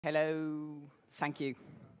Hello, thank you.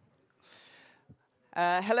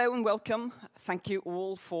 Hello and welcome. Thank you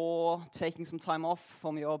all for taking some time off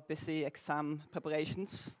from your busy exam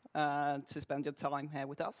preparations to spend your time here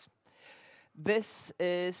with us. This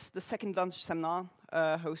is the second lunch seminar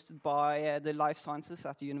hosted by the Life Sciences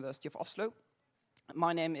at the University of Oslo.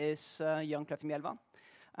 My name is Jan Kløffe-Mjelva,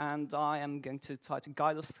 and I am going to try to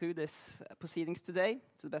guide us through this proceedings today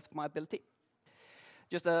to the best of my ability.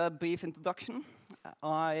 Just a brief introduction.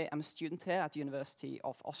 I am a student here at the University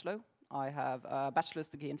of Oslo. I have a bachelor's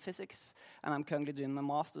degree in physics, and I'm currently doing my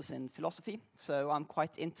master's in philosophy. So I'm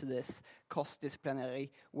quite into this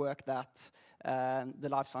cross-disciplinary work that the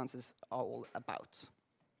life sciences are all about.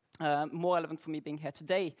 More relevant for me being here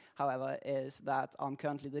today, however, is that I'm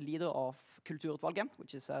currently the leader of Kulturutvalget,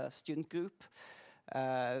 which is a student group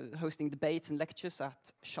hosting debates and lectures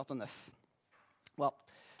at Chateau Neuf. Well,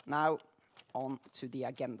 now on to the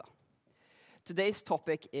agenda. Today's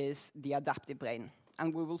topic is the adaptive brain,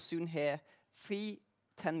 and we will soon hear 3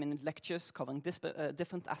 10-minute lectures covering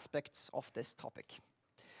different aspects of this topic.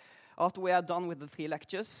 After we are done with the 3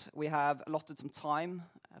 lectures, we have allotted some time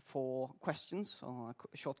for questions or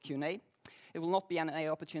a short Q&A. It will not be any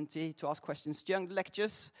opportunity to ask questions during the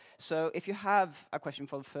lectures, so if you have a question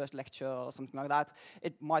for the first lecture or something like that,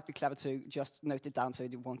 it might be clever to just note it down so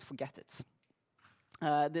you won't forget it.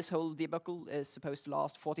 This whole debacle is supposed to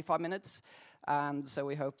last 45 minutes, and so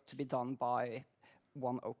we hope to be done by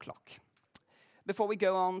 1 o'clock. Before we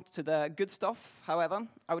go on to the good stuff, however,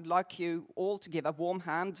 I would like you all to give a warm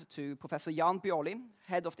hand to Professor Jan Bjørli,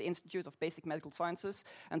 head of the Institute of Basic Medical Sciences,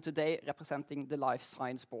 and today representing the Life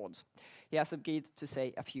Science Board. He has agreed to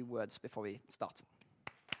say a few words before we start.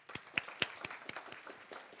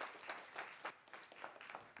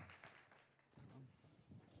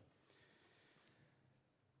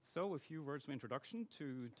 So, a few words of introduction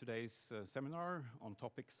to today's seminar on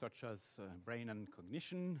topics such as brain and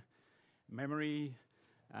cognition, memory,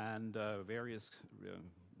 and various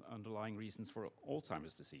underlying reasons for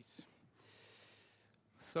Alzheimer's disease.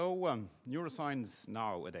 So, neuroscience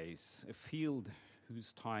nowadays, a field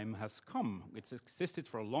whose time has come. It's existed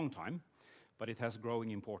for a long time, but it has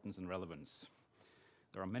growing importance and relevance.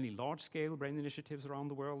 There are many large-scale brain initiatives around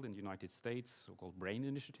the world. In the United States, so-called Brain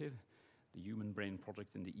Initiative, the Human Brain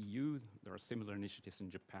Project in the EU. There are similar initiatives in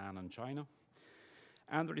Japan and China.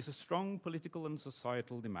 And there is a strong political and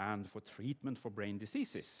societal demand for treatment for brain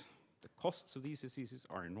diseases. The costs of these diseases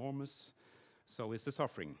are enormous, so is the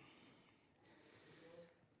suffering.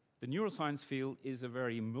 The neuroscience field is a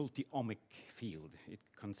very multi-omic field. It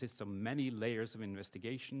consists of many layers of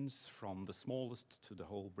investigations, from the smallest to the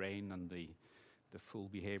whole brain and the full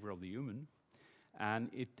behavior of the human. And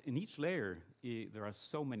in each layer, there are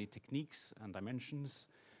so many techniques and dimensions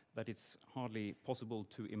that it's hardly possible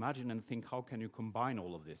to imagine and think, how can you combine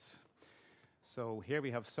all of this? So here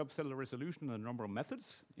we have subcellular resolution and a number of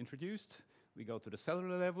methods introduced. We go to the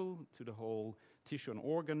cellular level, to the whole tissue and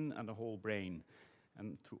organ, and the whole brain.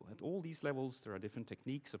 And at all these levels, there are different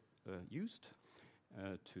techniques used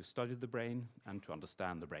to study the brain and to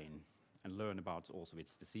understand the brain and learn about also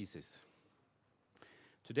its diseases.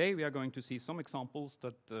 Today we are going to see some examples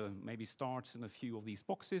that maybe starts in a few of these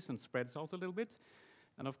boxes and spreads out a little bit.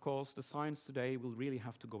 And of course, the science today will really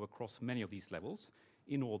have to go across many of these levels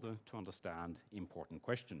in order to understand important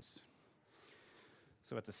questions.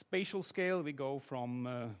 So at the spatial scale, we go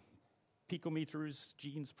from picometers,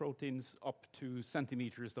 genes, proteins, up to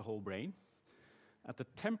centimeters, the whole brain. At the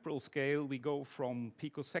temporal scale, we go from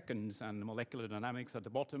picoseconds and molecular dynamics at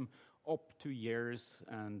the bottom up to years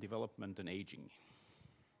and development and aging.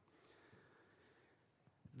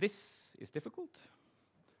 This is difficult.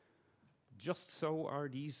 Just so are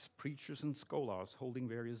these preachers and scholars holding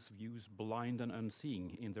various views blind and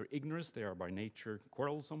unseeing. In their ignorance, they are by nature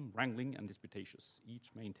quarrelsome, wrangling, and disputatious. Each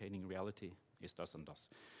maintaining reality is thus and thus.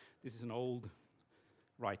 This is an old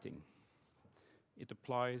writing. It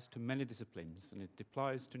applies to many disciplines, and it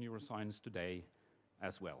applies to neuroscience today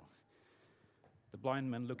as well. The blind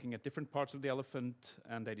men looking at different parts of the elephant,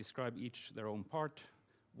 and they describe each their own part.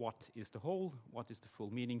 What is the whole? What is the full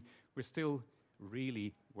meaning? We're still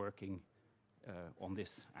really working on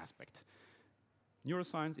this aspect.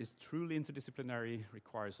 Neuroscience is truly interdisciplinary,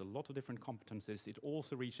 requires a lot of different competencies. It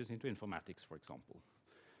also reaches into informatics, for example.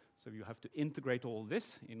 So you have to integrate all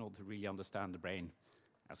this in order to really understand the brain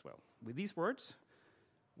as well. With these words,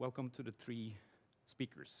 welcome to the 3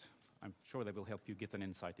 speakers. I'm sure they will help you get an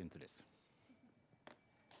insight into this.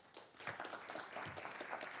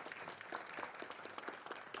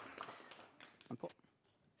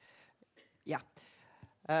 Yeah.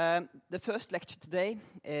 The first lecture today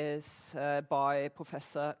is by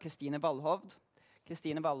Professor Kristine Walhovd.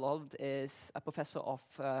 Kristine Walhovd is a professor of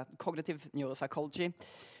cognitive neuropsychology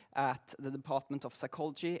at the Department of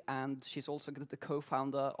Psychology, and she's also the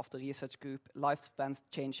co-founder of the research group Lifespan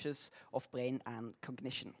Changes of Brain and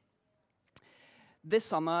Cognition. This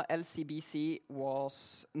summer, LCBC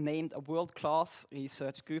was named a world-class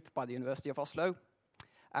research group by the University of Oslo,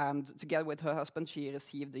 and together with her husband, she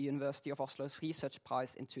received the University of Oslo's Research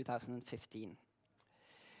Prize in 2015.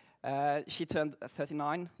 She turned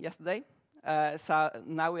 39 yesterday, so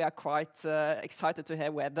now we are quite excited to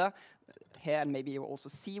hear and maybe you also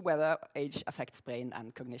see whether age affects brain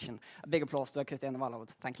and cognition. A big applause to Kristine Walhovd.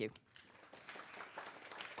 Thank you.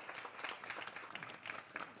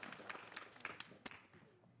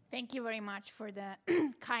 Thank you very much for the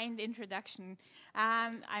kind introduction.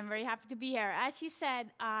 I'm very happy to be here. As you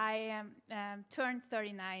said, I turned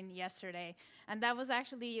 39 yesterday, and that was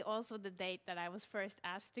actually also the date that I was first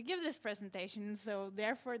asked to give this presentation, so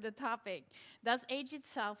therefore the topic, does age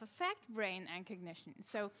itself affect brain and cognition?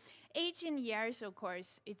 So age in years, of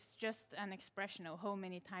course, it's just an expression of how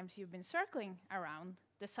many times you've been circling around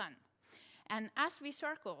the sun. And as we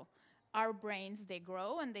circle, our brains, they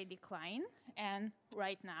grow and they decline, and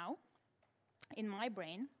right now, in my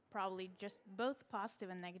brain, probably just both positive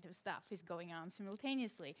and negative stuff is going on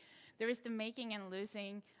simultaneously. There is the making and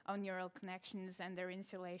losing of neural connections and their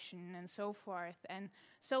insulation and so forth, and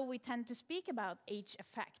so we tend to speak about age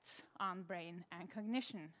effects on brain and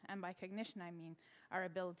cognition, and by cognition I mean our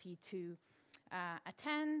ability to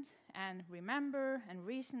attend and remember and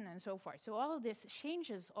reason and so forth. So all of this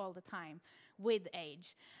changes all the time with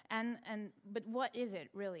age. But what is it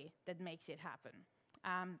really that makes it happen?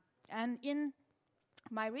 And in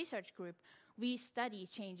my research group, we study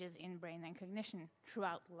changes in brain and cognition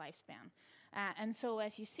throughout the lifespan. And so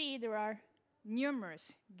as you see, there are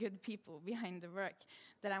numerous good people behind the work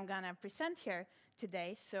that I'm going to present here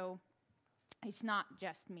today. So it's not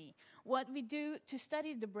just me. What we do to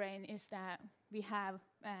study the brain is that we have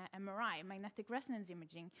MRI, magnetic resonance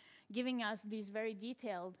imaging, giving us these very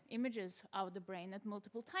detailed images of the brain at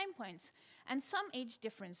multiple time points. And some age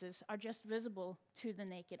differences are just visible to the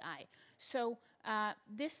naked eye. So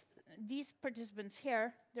these participants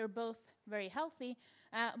here, they're both very healthy,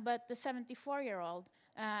 but the 74-year-old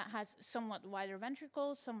has somewhat wider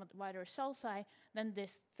ventricles, somewhat wider sulci than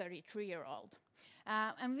this 33-year-old.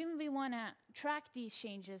 And when we want to track these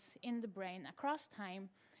changes in the brain across time,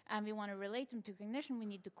 and we want to relate them to cognition, we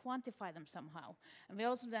need to quantify them somehow. And we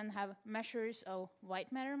also then have measures of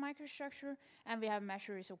white matter microstructure, and we have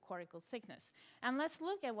measures of cortical thickness. And let's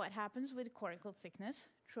look at what happens with cortical thickness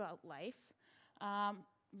throughout life.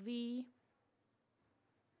 We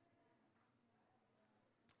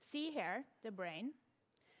see here the brain,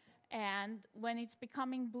 and when it's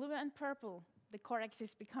becoming blue and purple, the cortex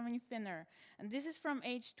is becoming thinner. And this is from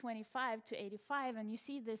age 25 to 85, and you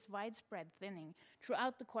see this widespread thinning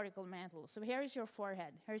throughout the cortical mantle. So here is your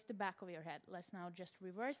forehead. Here's the back of your head. Let's now just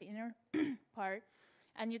reverse the inner part.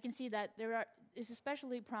 And you can see that there is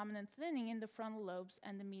especially prominent thinning in the frontal lobes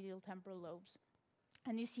and the medial temporal lobes.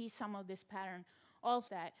 And you see some of this pattern also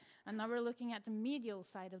that. And now we're looking at the medial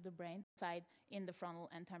side of the brain, side in the frontal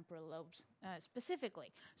and temporal lobes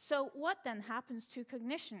specifically. So what then happens to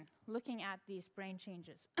cognition looking at these brain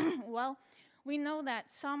changes? Well, we know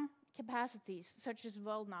that some capacities, such as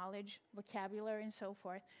world knowledge, vocabulary, and so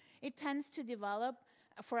forth, it tends to develop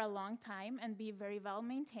for a long time and be very well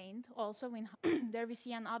maintained. Also, there we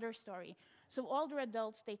see another story. So older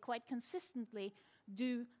adults, they quite consistently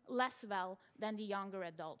do less well than the younger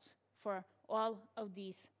adults for all of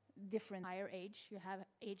these different higher age. You have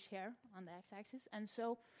age here on the x-axis. And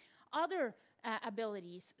so other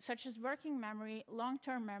abilities, such as working memory,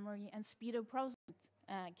 long-term memory, and speed of processing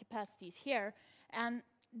capacities here. And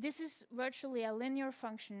this is virtually a linear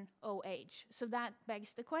function of age. So that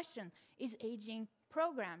begs the question, is aging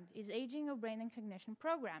programmed? Is aging of brain and cognition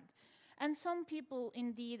programmed? And some people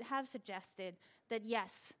indeed have suggested that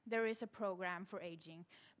yes, there is a program for aging.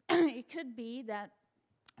 It could be that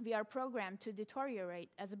we are programmed to deteriorate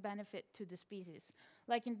as a benefit to the species.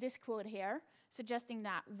 Like in this quote here, suggesting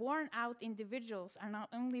that worn-out individuals are not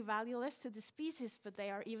only valueless to the species, but they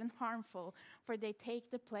are even harmful, for they take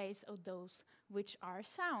the place of those which are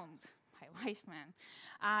sound. By Weissman.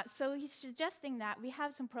 So he's suggesting that we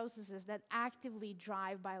have some processes that actively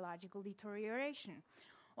drive biological deterioration.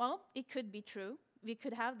 Well, it could be true. We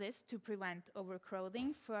could have this to prevent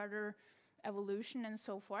overcrowding, further evolution, and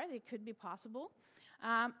so forth. It could be possible.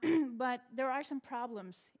 But there are some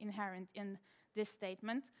problems inherent in this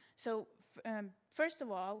statement. So first of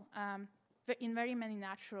all, in very many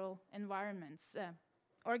natural environments,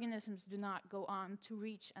 organisms do not go on to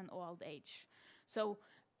reach an old age. So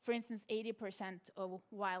for instance, 80% of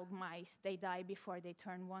wild mice, they die before they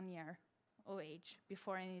turn 1 year of age,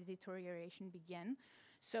 before any deterioration begin.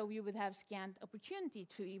 So we would have scant opportunity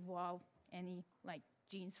to evolve any like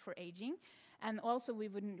genes for aging. And also we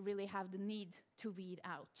wouldn't really have the need to weed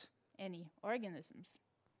out any organisms.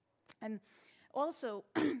 And also,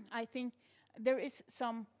 I think there is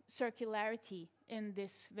some circularity in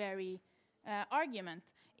this very argument,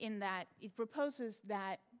 in that it proposes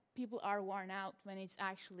that people are worn out when it's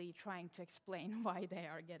actually trying to explain why they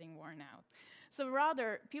are getting worn out. So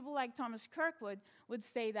rather, people like Thomas Kirkwood would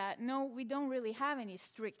say that, no, we don't really have any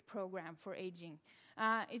strict program for aging.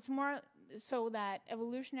 It's more so that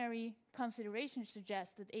evolutionary considerations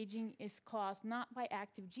suggest that aging is caused not by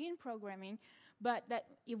active gene programming, but that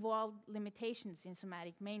evolved limitations in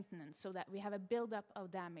somatic maintenance, so that we have a buildup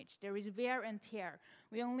of damage. There is wear and tear.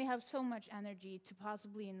 We only have so much energy to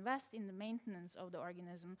possibly invest in the maintenance of the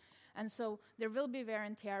organism. And so there will be wear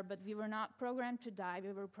and tear, but we were not programmed to die,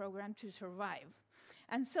 we were programmed to survive.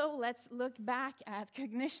 And so let's look back at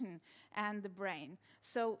cognition and the brain.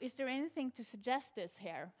 So is there anything to suggest this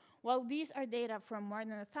here? Well, these are data from more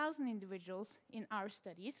than 1,000 individuals in our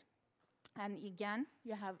studies. And again,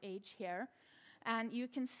 you have age here. And you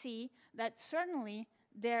can see that certainly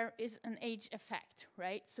there is an age effect,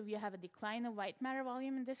 right? So you have a decline of white matter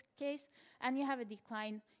volume in this case, and you have a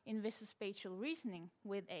decline in visospatial reasoning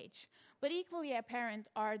with age. But equally apparent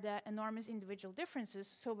are the enormous individual differences.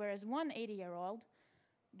 So whereas one 80-year-old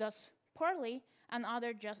does poorly, and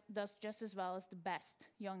other does just as well as the best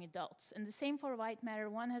young adults. And the same for white matter.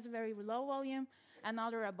 One has a very low volume,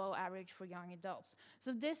 another above average for young adults.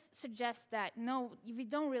 So this suggests that, no, we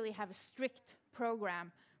don't really have a strict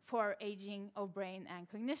program for aging of brain and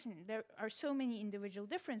cognition. There are so many individual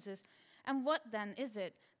differences. And what then is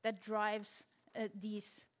it that drives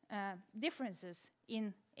these differences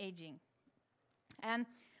in aging? And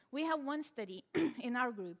we have one study in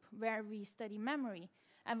our group where we study memory,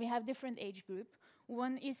 and we have different age group.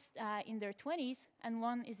 One is in their 20s, and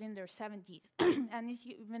one is in their 70s. And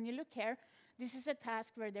when you look here, this is a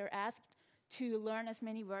task where they're asked to learn as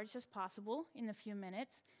many words as possible in a few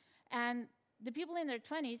minutes. And the people in their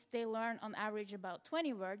 20s, they learn on average about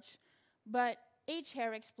 20 words, but age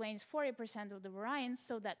here explains 40% of the variance,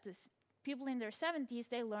 so that the people in their 70s,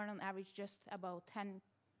 they learn on average just about 10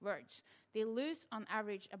 words. They lose on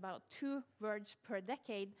average about 2 words per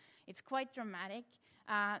decade. It's quite dramatic.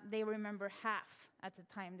 They remember half at the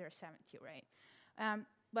time they're 70, right?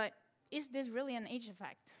 But is this really an age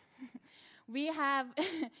effect? We have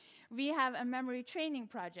a memory training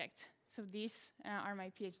project. So these are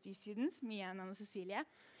my PhD students, Mia and Anna Cecilia.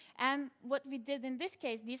 And what we did in this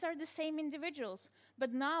case, these are the same individuals,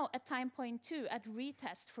 but now at time point 2, at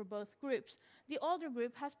retest for both groups, the older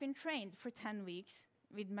group has been trained for 10 weeks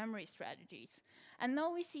with memory strategies. And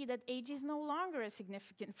now we see that age is no longer a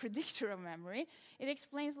significant predictor of memory. It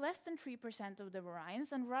explains less than 3% of the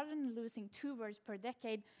variance, and rather than losing 2 words per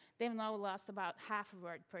decade, they've now lost about half a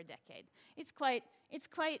word per decade. It's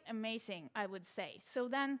quite amazing, I would say. So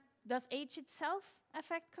then, does age itself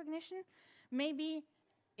affect cognition? Maybe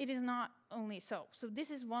it is not only so. So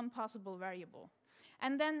this is one possible variable.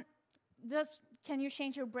 And then, can you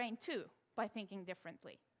change your brain too by thinking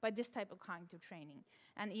differently, by this type of cognitive training,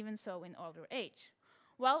 and even so in older age?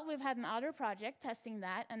 Well, we've had another project testing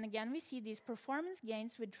that, and again, we see these performance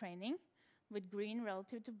gains with training, with green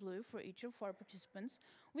relative to blue for each of 4 participants.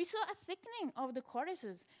 We saw a thickening of the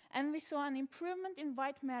cortices, and we saw an improvement in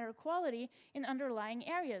white matter quality in underlying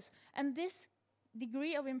areas. And this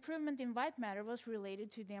degree of improvement in white matter was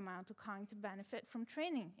related to the amount of cognitive benefit from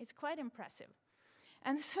training. It's quite impressive.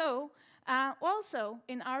 And so, also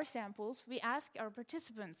in our samples, we ask our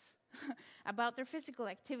participants about their physical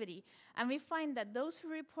activity, and we find that those who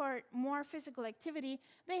report more physical activity,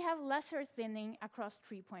 they have lesser thinning across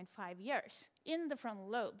 3.5 years in the frontal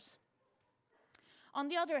lobes. On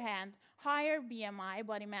the other hand, higher BMI,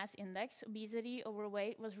 body mass index, obesity,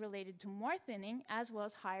 overweight, was related to more thinning, as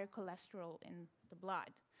was higher cholesterol in the blood.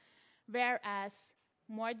 Whereas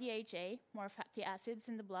more DHA, more fatty acids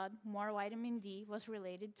in the blood, more vitamin D was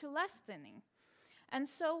related to less thinning. And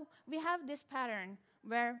so we have this pattern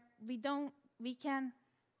where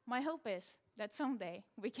my hope is that someday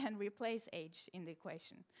we can replace age in the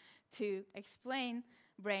equation to explain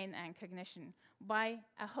brain and cognition by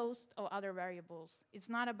a host of other variables. It's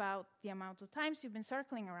not about the amount of times you've been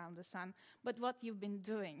circling around the sun, but what you've been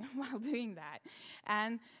doing while doing that.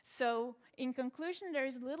 And so, in conclusion, there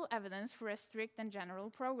is little evidence for a strict and general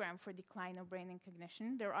program for decline of brain and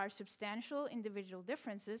cognition. There are substantial individual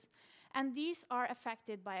differences, and these are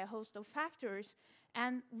affected by a host of factors,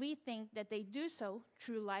 and we think that they do so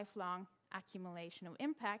through lifelong accumulation of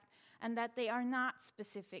impact, and that they are not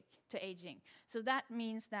specific to aging. So that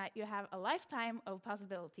means that you have a lifetime of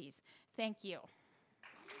possibilities. Thank you.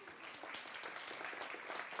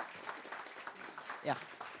 Yeah.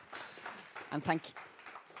 And thank you.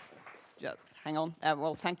 Yeah, hang on.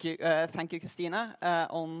 Well, thank you, Kristine.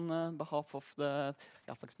 On behalf of the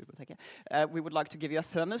Biblioteket, we would like to give you a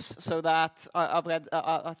thermos, so that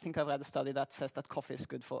I think I've read a study that says that coffee is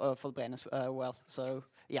good for the brain as well. So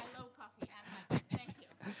yes. I love coffee and thank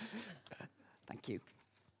you. Thank you.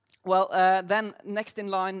 Well, then next in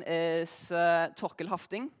line is Torkel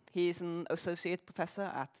Hafting. He's an associate professor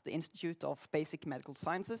at the Institute of Basic Medical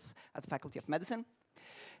Sciences at the Faculty of Medicine.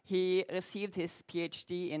 He received his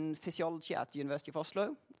PhD in physiology at the University of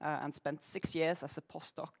Oslo and spent 6 years as a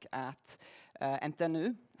postdoc at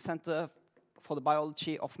NTNU, Center for the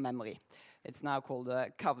Biology of Memory. It's now called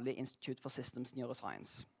the Kavli Institute for Systems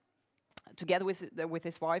Neuroscience. Together with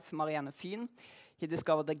his wife, Marianne Fien, he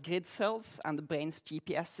discovered the grid cells and the brain's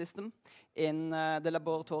GPS system in the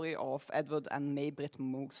laboratory of Edward and May-Britt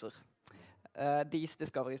Moser. These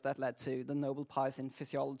discoveries that led to the Nobel Prize in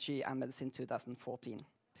Physiology and Medicine 2014.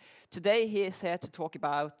 Today, he is here to talk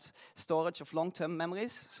about storage of long-term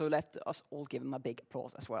memories, so let us all give him a big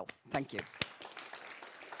applause as well. Thank you.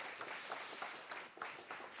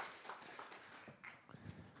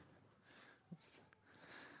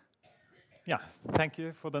 Yeah, thank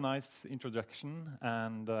you for the nice introduction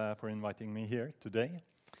and for inviting me here today.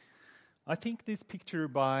 I think this picture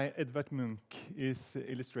by Edvard Munch is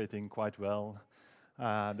illustrating quite well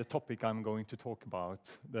the topic I'm going to talk about,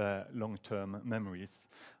 the long-term memories.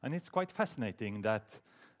 And it's quite fascinating that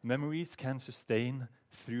memories can sustain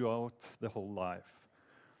throughout the whole life.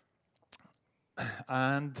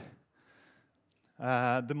 And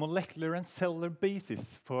the molecular and cellular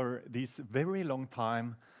basis for these very long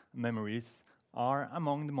time memories are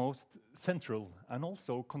among the most central and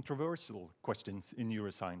also controversial questions in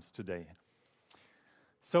neuroscience today.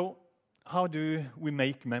 So, how do we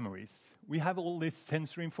make memories? We have all this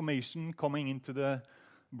sensory information coming into the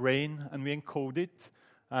brain, and we encode it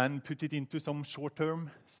and put it into some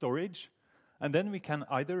short-term storage. And then we can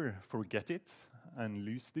either forget it and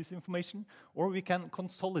lose this information, or we can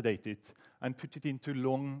consolidate it and put it into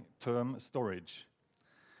long-term storage.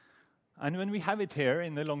 And when we have it here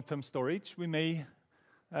in the long-term storage, we may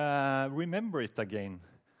remember it again.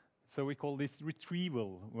 So we call this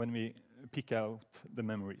retrieval when we pick out the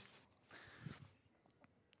memories.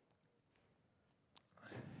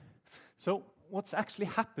 So what's actually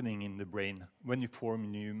happening in the brain when you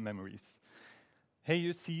form new memories? Here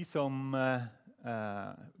you see some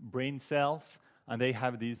brain cells, and they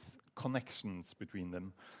have these connections between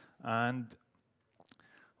them. And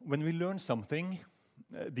when we learn something,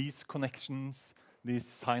 these connections, these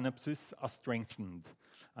synapses are strengthened,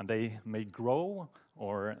 and they may grow,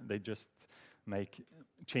 or they just make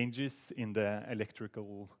changes in the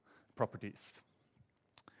electrical properties.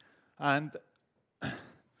 And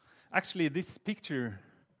actually, this picture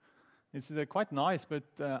is quite nice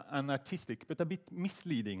and artistic, but a bit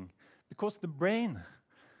misleading, because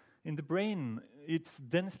in the brain, it's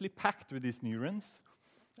densely packed with these neurons,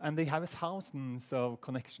 and they have thousands of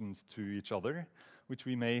connections to each other, which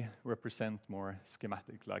we may represent more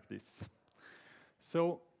schematic like this.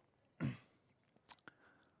 So,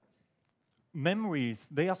 memories,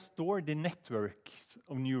 they are stored in networks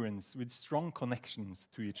of neurons with strong connections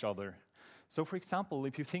to each other. So, for example,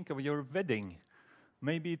 if you think of your wedding,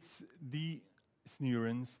 maybe it's these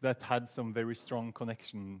neurons that had some very strong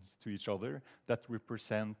connections to each other that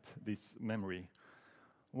represent this memory.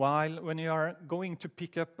 While when you are going to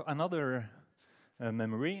pick up another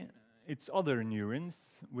memory, it's other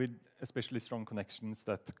neurons with especially strong connections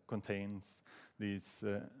that contains this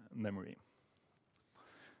memory.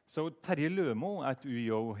 So Terje Lømo at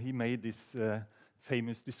UiO, he made this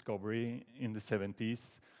famous discovery in the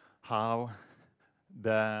 70s, how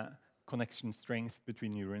the connection strength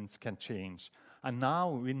between neurons can change. And now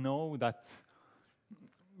we know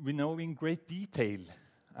in great detail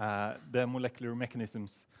the molecular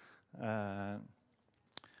mechanisms,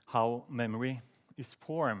 how memory is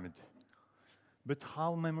formed. But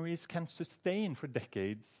how memories can sustain for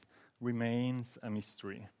decades remains a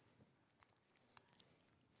mystery.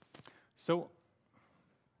 So,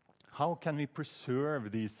 how can we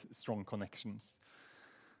preserve these strong connections?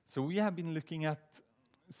 So we have been looking at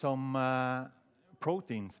some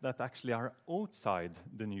proteins that actually are outside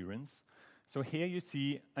the neurons. So here you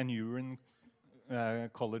see a neuron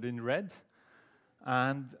colored in red,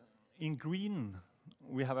 and in green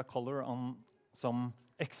we have a color on some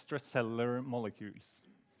extracellular molecules.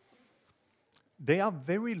 they are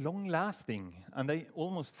very long-lasting, and they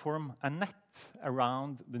almost form a net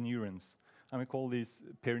around the neurons, and we call these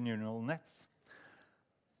perineural nets.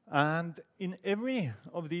 And in every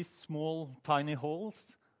of these small, tiny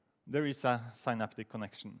holes, there is a synaptic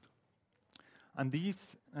connection. And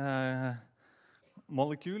these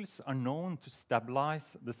molecules are known to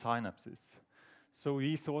stabilize the synapses. So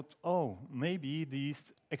we thought, oh, maybe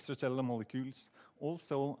these extracellular molecules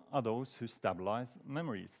also are those who stabilize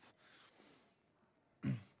memories.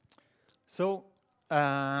 So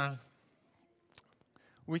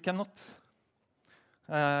we cannot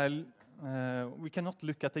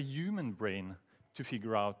look at a human brain to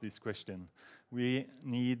figure out this question. We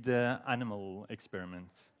need animal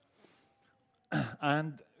experiments.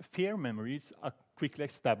 And fear memories are quickly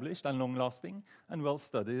established and long-lasting and well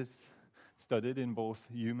studied in both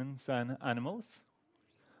humans and animals.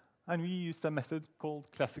 And we used a method called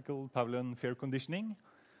classical Pavlovian fear conditioning,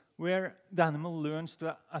 where the animal learns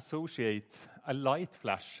to associate a light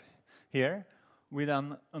flash here with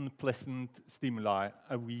an unpleasant stimuli,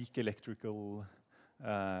 a weak electrical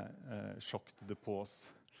shock to the paws.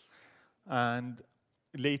 And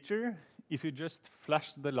later, if you just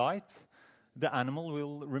flash the light, the animal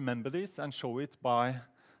will remember this and show it by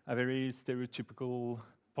a very stereotypical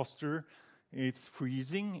posture. It's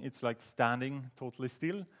freezing, it's like standing totally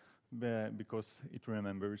still, because it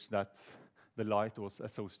remembers that the light was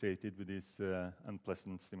associated with this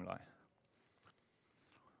unpleasant stimuli.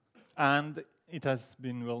 And it has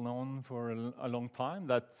been well known for a long time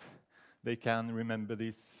that they can remember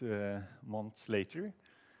this months later.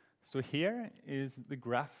 So here is the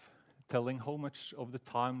graph telling how much of the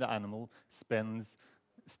time the animal spends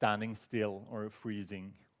standing still or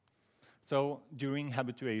freezing. So during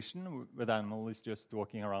habituation, where the animal is just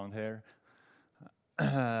walking around here,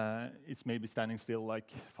 it's maybe standing still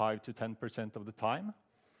like 5 to 10% of the time.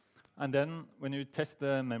 And then when you test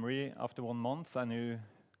the memory after 1 month and you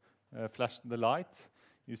flash the light,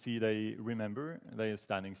 you see they remember they are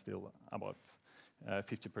standing still about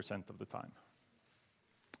 50% of the time.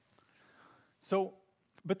 So,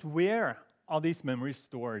 but where are these memories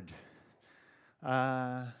stored?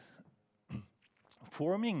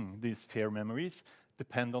 Forming these fear memories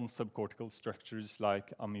depend on subcortical structures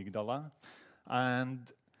like amygdala,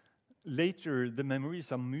 and later the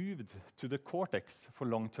memories are moved to the cortex for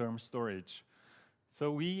long-term storage.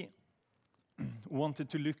 So we wanted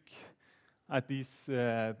to look at these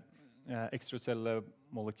extracellular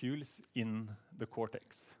molecules in the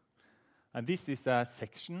cortex. And this is a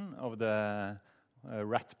section of the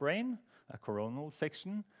rat brain, a coronal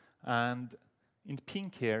section, and in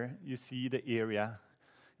pink here you see the area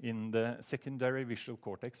in the secondary visual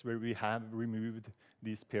cortex where we have removed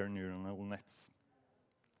these perineural nets.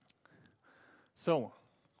 So,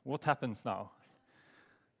 what happens now?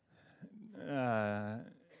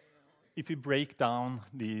 If we break down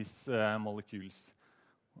these molecules,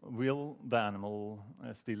 will the animal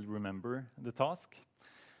still remember the task?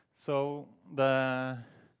 So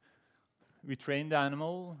we train the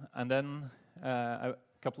animal, and then a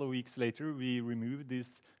couple of weeks later we remove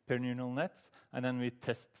these perineural nets, and then we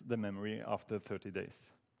test the memory after 30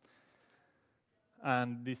 days.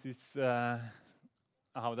 And this is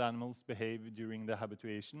how the animals behave during the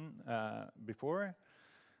habituation before,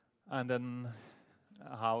 and then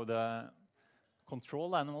how the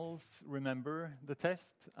control animals remember the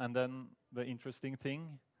test. And then the interesting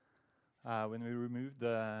thing, when we removed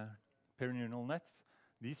the perineural nets,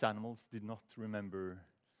 these animals did not remember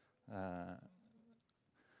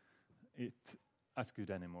it as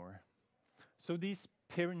good anymore. So these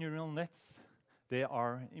perineural nets, they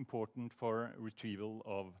are important for retrieval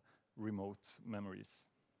of remote memories.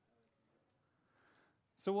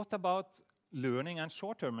 So what about learning and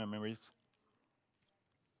short-term memories?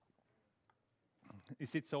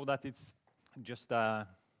 Is it so that it's just a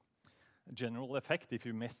general effect if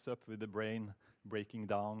you mess up with the brain breaking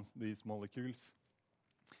down these molecules?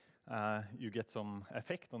 You get some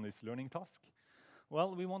effect on this learning task?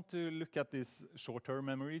 Well, we want to look at these short-term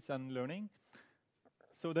memories and learning.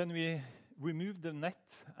 So then we removed the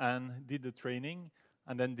net and did the training,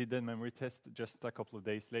 and then did the memory test just a couple of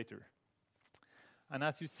days later. And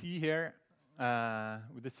as you see here,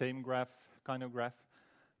 with the same kind of graph,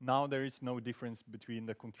 now there is no difference between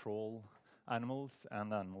the control animals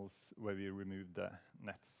and animals where we removed the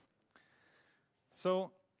nets.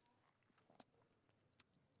 So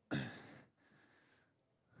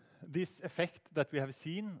this effect that we have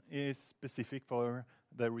seen is specific for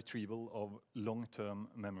the retrieval of long-term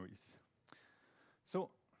memories. So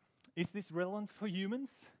is this relevant for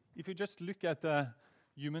humans? If you just look at the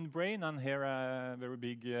human brain and here a very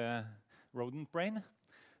big rodent brain,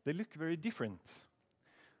 they look very different.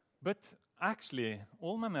 But actually,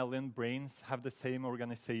 all mammalian brains have the same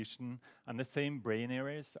organization, and the same brain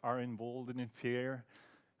areas are involved in fair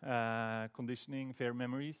conditioning, fair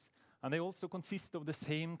memories, and they also consist of the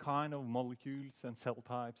same kind of molecules and cell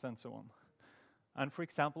types and so on. And for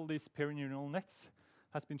example, these perineural nets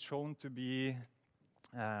has been shown to be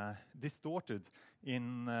distorted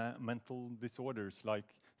in mental disorders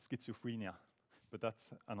like schizophrenia, but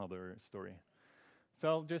that's another story. So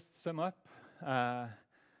I'll just sum up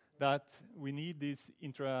that we need these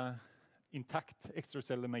intact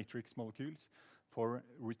extracellular matrix molecules for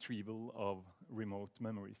retrieval of remote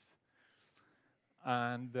memories.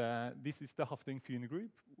 And this is the Hafting Fune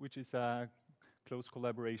group, which is a close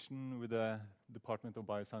collaboration with the Department of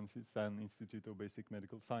Biosciences and Institute of Basic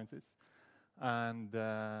Medical Sciences. And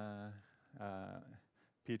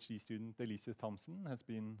PhD student Elise Thompson has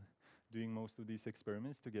been doing most of these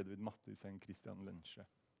experiments together with Mattis and Kristine Lensche.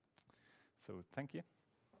 So thank you.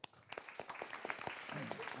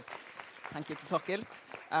 Thank you to Torkel.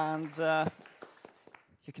 And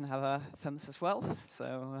you can have a thumbs as well.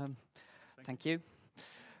 So thank you.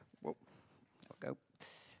 Whoa, there we go.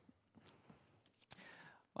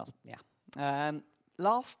 Well, yeah.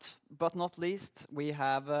 Last but not least, we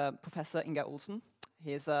have Professor Ingar Olsen.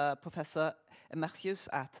 He is a professor emeritus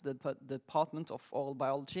at the Department of Oral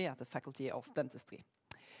Biology at the Faculty of Dentistry.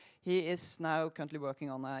 He is now currently working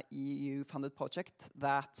on an EU-funded project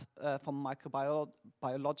that, from a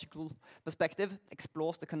microbiological perspective,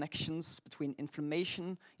 explores the connections between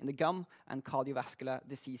inflammation in the gum and cardiovascular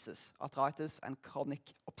diseases, arthritis and chronic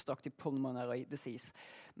obstructive pulmonary disease,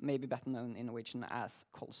 maybe better known in Norwegian as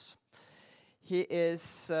COLS. He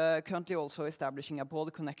is currently also establishing a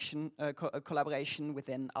broader collaboration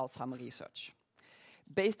within Alzheimer research.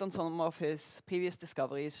 Based on some of his previous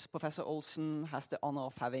discoveries, Professor Olsen has the honor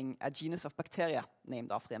of having a genus of bacteria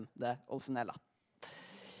named after him, the Olsenella.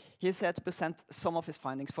 He is here to present some of his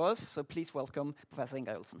findings for us, so please welcome Professor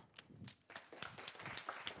Ingar Olsen.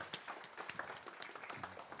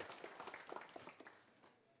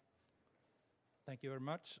 Thank you very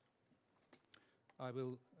much. I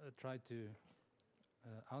will try to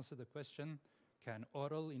answer the question, can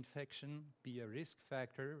oral infection be a risk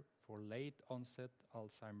factor for late onset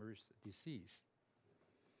Alzheimer's disease?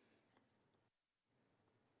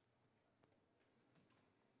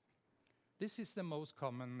 This is the most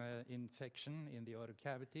common infection in the oral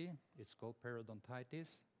cavity. It's called periodontitis.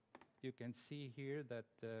 You can see here that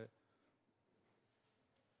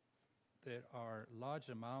there are large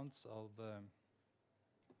amounts of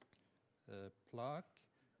plaque,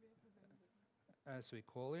 as we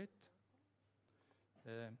call it,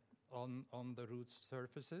 on the root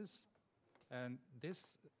surfaces, and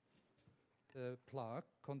this plaque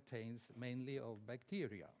contains mainly of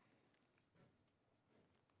bacteria.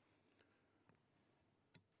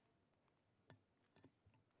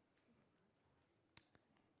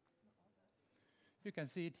 You can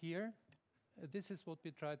see it here. This is what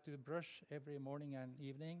we try to brush every morning and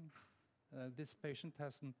evening. This patient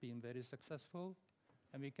hasn't been very successful,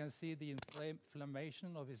 and we can see the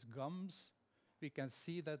inflammation of his gums. We can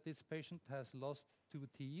see that this patient has lost 2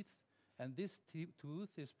 teeth, and this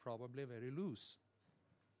tooth is probably very loose.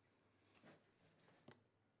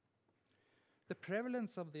 The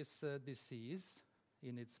prevalence of this disease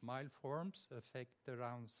in its mild forms affect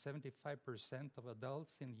around 75% of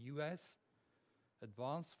adults in the US.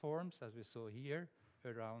 Advanced forms, as we saw here,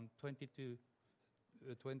 around 20 to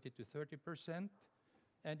 30%.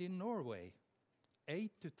 And in Norway,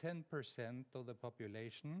 8 to 10% of the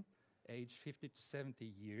population aged 50 to 70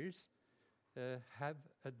 years have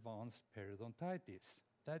advanced periodontitis.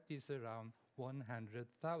 That is around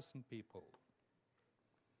 100,000 people.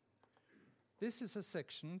 This is a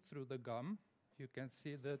section through the gum. You can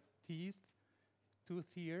see the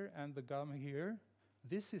tooth here and the gum here.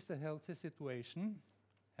 This is a healthy situation,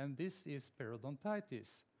 and this is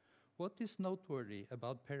periodontitis. What is noteworthy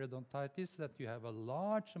about periodontitis is that you have a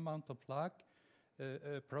large amount of plaque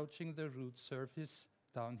approaching the root surface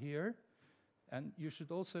down here. And you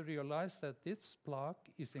should also realize that this plaque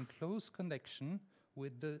is in close connection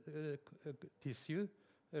with the tissue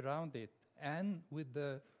around it and with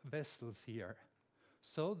the vessels here.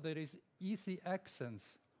 So there is easy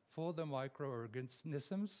access for the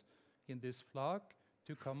microorganisms in this plaque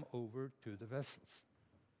to come over to the vessels.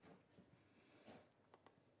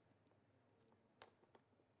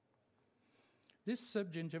 This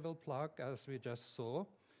subgingival plaque, as we just saw,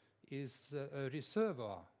 is a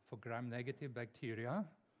reservoir for gram-negative bacteria.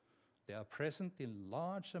 They are present in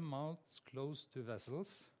large amounts close to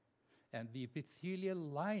vessels, and the epithelial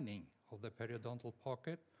lining of the periodontal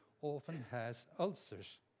pocket often has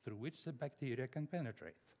ulcers through which the bacteria can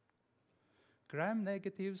penetrate.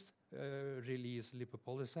 Gram-negatives release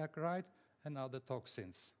lipopolysaccharide and other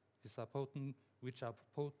toxins, which are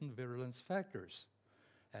potent virulence factors.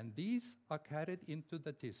 And these are carried into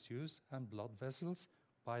the tissues and blood vessels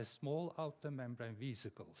by small outer membrane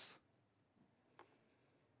vesicles.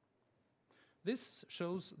 This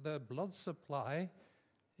shows the blood supply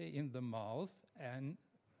in the mouth and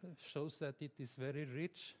shows that it is very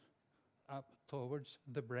rich up towards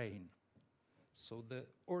the brain. So the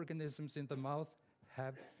organisms in the mouth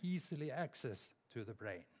have easily access to the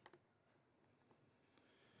brain.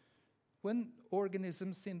 When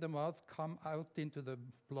organisms in the mouth come out into the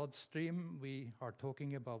bloodstream, we are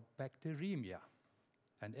talking about bacteremia.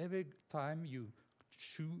 And every time you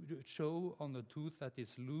chew on a tooth that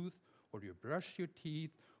is loose, or you brush your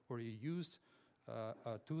teeth, or you use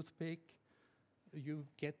a toothpick, you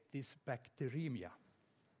get this bacteremia.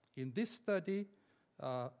 In this study,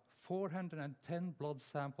 410 blood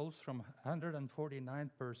samples from 149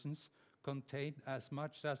 persons contained as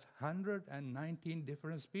much as 119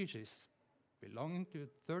 different species, belonging to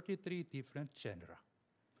 33 different genera.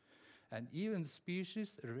 And even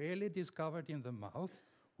species rarely discovered in the mouth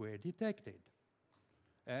were detected.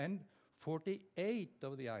 And 48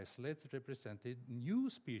 of the isolates represented new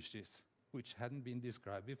species which hadn't been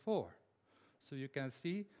described before. So you can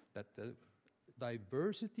see that the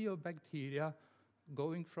diversity of bacteria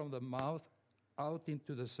going from the mouth out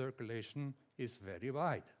into the circulation is very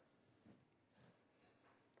wide.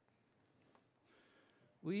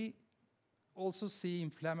 We also see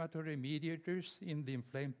inflammatory mediators in the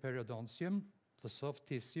inflamed periodontium, the soft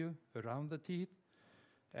tissue around the teeth,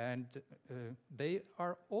 and they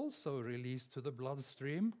are also released to the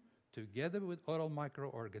bloodstream together with oral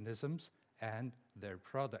microorganisms and their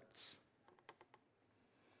products.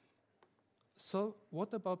 So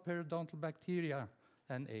what about periodontal bacteria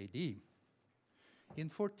and AD? In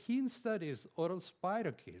 14 studies, oral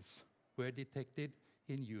spirochetes were detected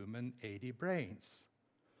in human AD brains.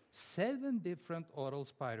 7 different oral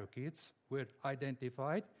spirochetes were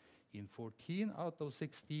identified in 14 out of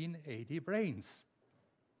 16 AD brains.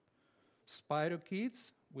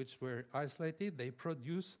 Spirochetes, which were isolated, they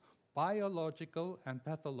produce biological and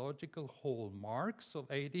pathological hallmarks of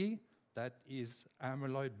AD, that is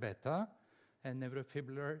amyloid beta and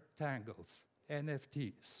neurofibrillar tangles,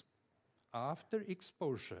 NFTs, after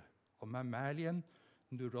exposure of mammalian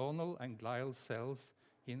neuronal and glial cells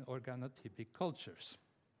in organotypic cultures.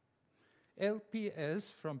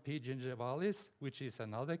 LPS from P. gingivalis, which is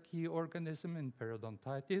another key organism in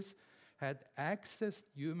periodontitis, had accessed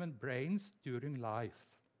human brains during life,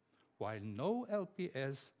 while no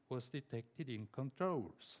LPS was detected in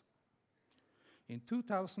controls. In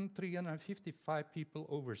 2,355 people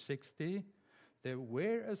over 60, there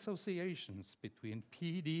were associations between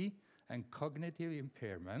PD and cognitive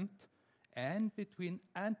impairment and between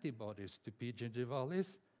antibodies to P.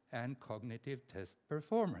 gingivalis and cognitive test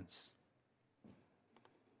performance.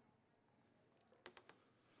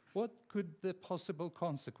 What could the possible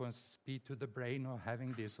consequences be to the brain of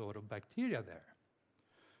having this sort of bacteria there?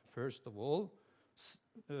 First of all,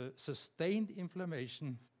 sustained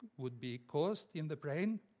inflammation would be caused in the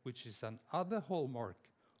brain, which is another hallmark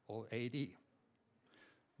of AD.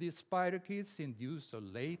 These spirochetes induce a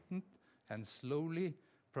latent and slowly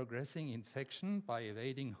progressing infection by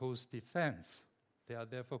evading host defense. They are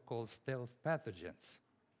therefore called stealth pathogens.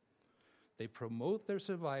 They promote their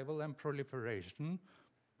survival and proliferation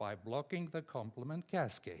by blocking the complement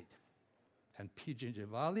cascade. And P.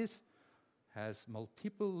 gingivalis has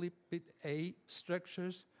multiple lipid A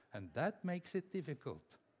structures, and that makes it difficult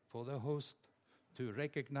for the host to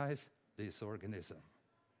recognize this organism.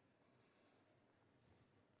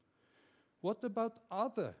 What about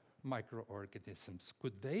other microorganisms?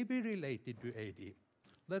 Could they be related to AD?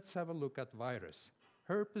 Let's have a look at virus.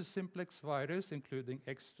 Herpes simplex virus, including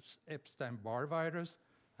Epstein-Barr virus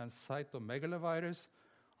and cytomegalovirus,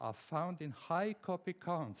 are found in high copy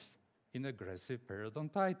counts in aggressive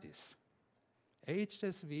periodontitis.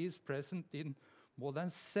 HSV is present in more than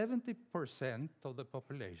 70% of the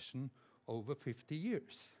population over 50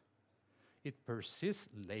 years. It persists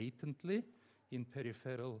latently in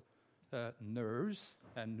peripheral nerves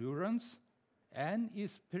and neurons and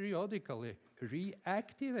is periodically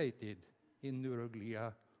reactivated in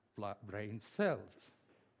neuroglia brain cells.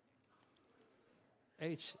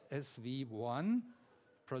 HSV1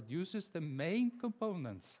 produces the main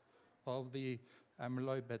components of the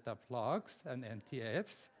amyloid beta plaques and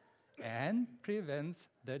NTFs and prevents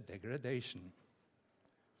their degradation.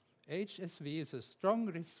 HSV is a strong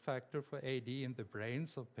risk factor for AD in the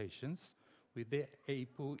brains of patients with the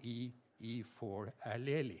ApoE E4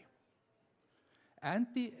 allele.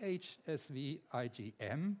 Anti-HSV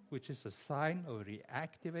IgM, which is a sign of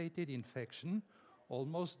reactivated infection,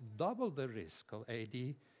 almost doubled the risk of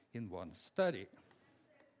AD in one study.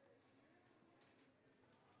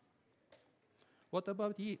 What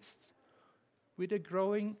about yeasts? With a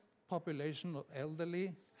growing population of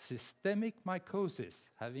elderly, systemic mycosis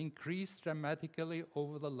have increased dramatically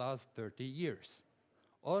over the last 30 years.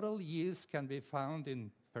 Oral yeast can be found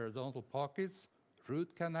in periodontal pockets,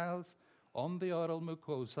 root canals, on the oral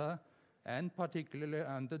mucosa, and particularly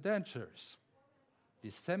under dentures.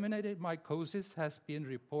 Disseminated mycosis has been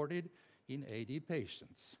reported in AD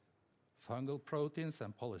patients. Fungal proteins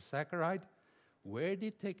and polysaccharide were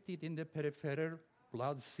detected in the peripheral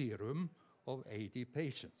blood serum of AD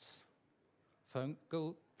patients.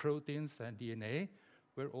 Fungal proteins and DNA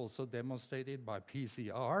were also demonstrated by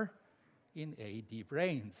PCR in AD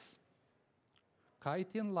brains.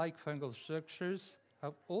 Chitin-like fungal structures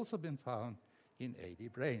have also been found in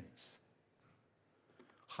AD brains.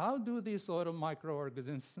 How do these oral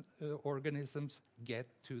microorganisms get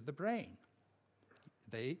to the brain?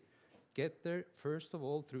 They get there, first of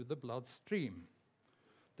all, through the bloodstream.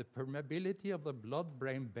 The permeability of the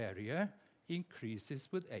blood-brain barrier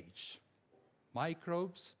increases with age.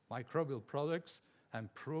 Microbes, microbial products,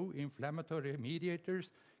 and pro-inflammatory mediators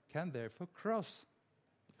can therefore cross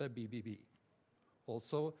the BBB.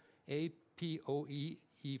 Also, APOE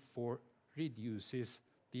E4 reduces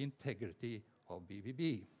the integrity of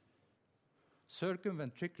BBB.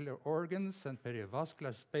 Circumventricular organs and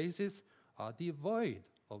perivascular spaces are devoid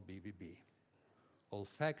of BBB.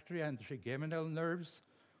 Olfactory and trigeminal nerves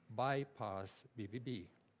bypass BBB.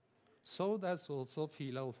 So does also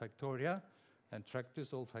fila olfactoria and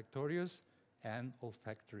tractus olfactorius and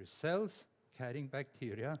olfactory cells carrying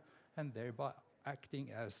bacteria and thereby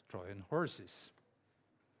acting as Trojan horses.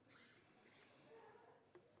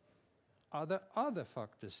 Are there other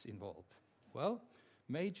factors involved? Well,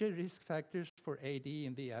 major risk factors for AD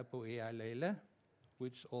in the ApoE allele,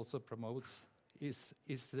 which also promotes, is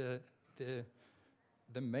the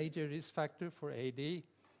major risk factor for AD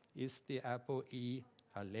is the ApoE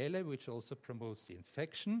allele, which also promotes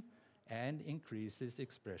infection and increases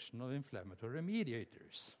expression of inflammatory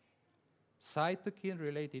mediators.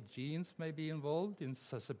 Cytokine-related genes may be involved in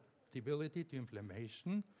susceptibility to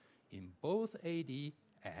inflammation in both AD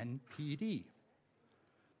and PD.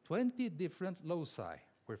 20 different loci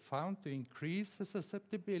were found to increase the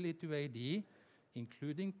susceptibility to AD,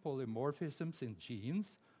 including polymorphisms in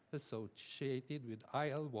genes associated with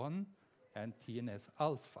IL-1 and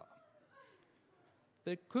TNF-alpha.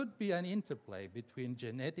 There could be an interplay between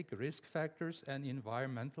genetic risk factors and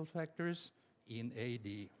environmental factors in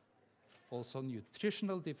AD. Also,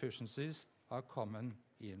 nutritional deficiencies are common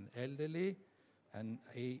in elderly and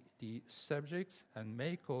AD subjects and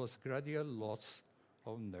may cause gradual loss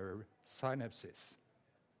of nerve synapses.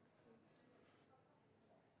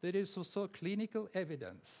 There is also clinical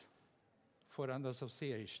evidence for an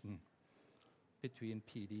association between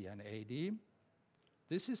PD and AD.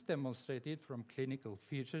 This is demonstrated from clinical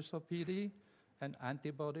features of PD and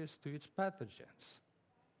antibodies to its pathogens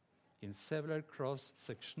in several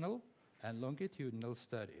cross-sectional and longitudinal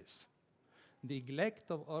studies.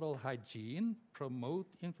 Neglect of oral hygiene promote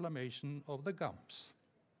inflammation of the gums.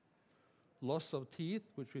 Loss of teeth,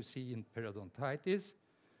 which we see in periodontitis,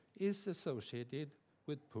 is associated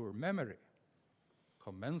with poor memory.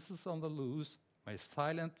 Commensals on the loose may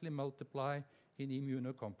silently multiply in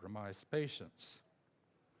immunocompromised patients.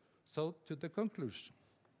 So, to the conclusion,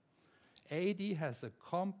 AD has a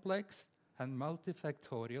complex and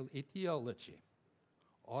multifactorial etiology.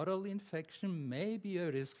 Oral infection may be a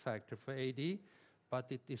risk factor for AD, but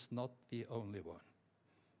it is not the only one.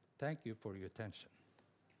 Thank you for your attention.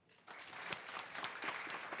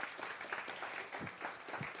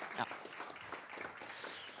 Yeah.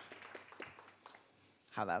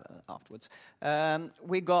 Have that afterwards.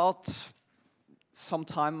 We got some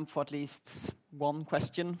time for at least one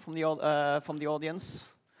question from the audience.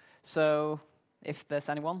 So, if there's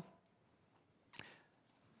anyone.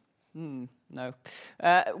 No.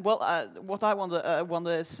 What I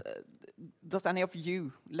wonder is, does any of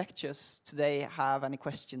you lecturers today have any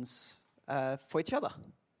questions for each other?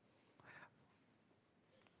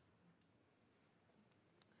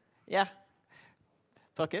 Yeah.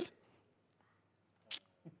 Torkel?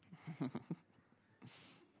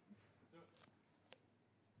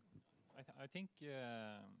 I think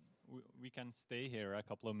we can stay here a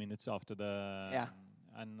couple of minutes after the... Yeah.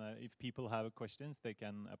 And if people have questions, they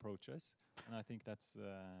can approach us. And I think that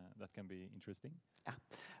can be interesting. Yeah.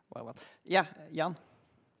 Well. Yeah, Jan?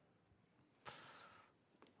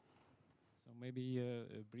 maybe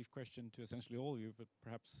a brief question to essentially all of you, but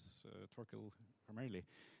perhaps Torkel primarily.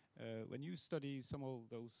 When you study some of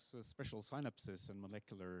those special synapses and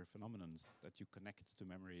molecular phenomena that you connect to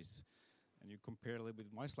memories, and you compare a little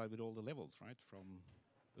bit my slide with all the levels, right, from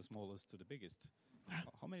the smallest to the biggest,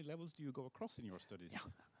 how many levels do you go across in your studies?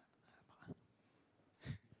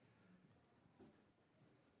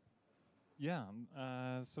 Yeah,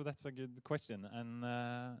 so that's a good question, and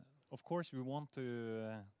of course we want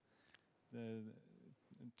to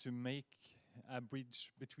make a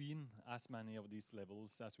bridge between as many of these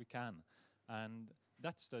levels as we can, and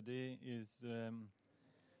that study is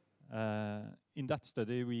in that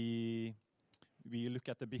study we look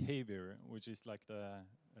at the behavior, which is like the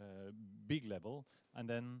big level, and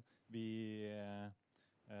then we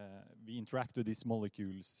interact with these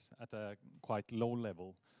molecules at a quite low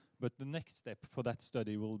level. But the next step for that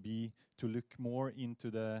study will be to look more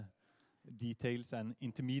into the details and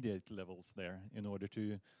intermediate levels there in order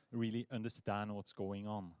to really understand what's going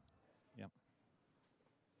on. Yeah.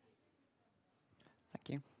 Thank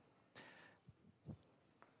you.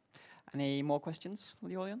 Any more questions from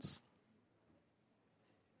the audience?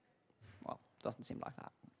 Well, doesn't seem like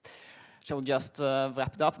that. Shall we just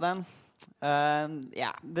wrap it up then?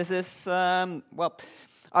 Yeah, this is, well,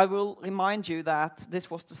 I will remind you that this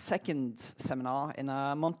was the second seminar in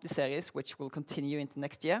a monthly series, which will continue into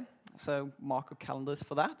next year. So mark your calendars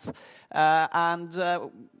for that. And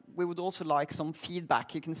we would also like some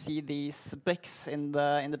feedback. You can see these bricks in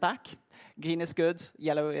the back. Green is good,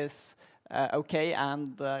 yellow is okay,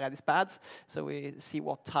 and red is bad. So we see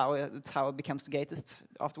what the tower becomes the greatest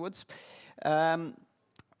afterwards.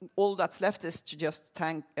 All that's left is to just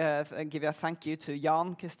give a thank you to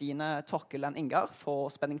Jan, Kristine, Torkel, and Ingar for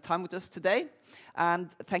spending time with us today. And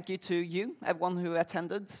thank you to you, everyone who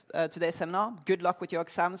attended today's seminar. Good luck with your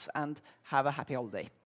exams, and have a happy holiday.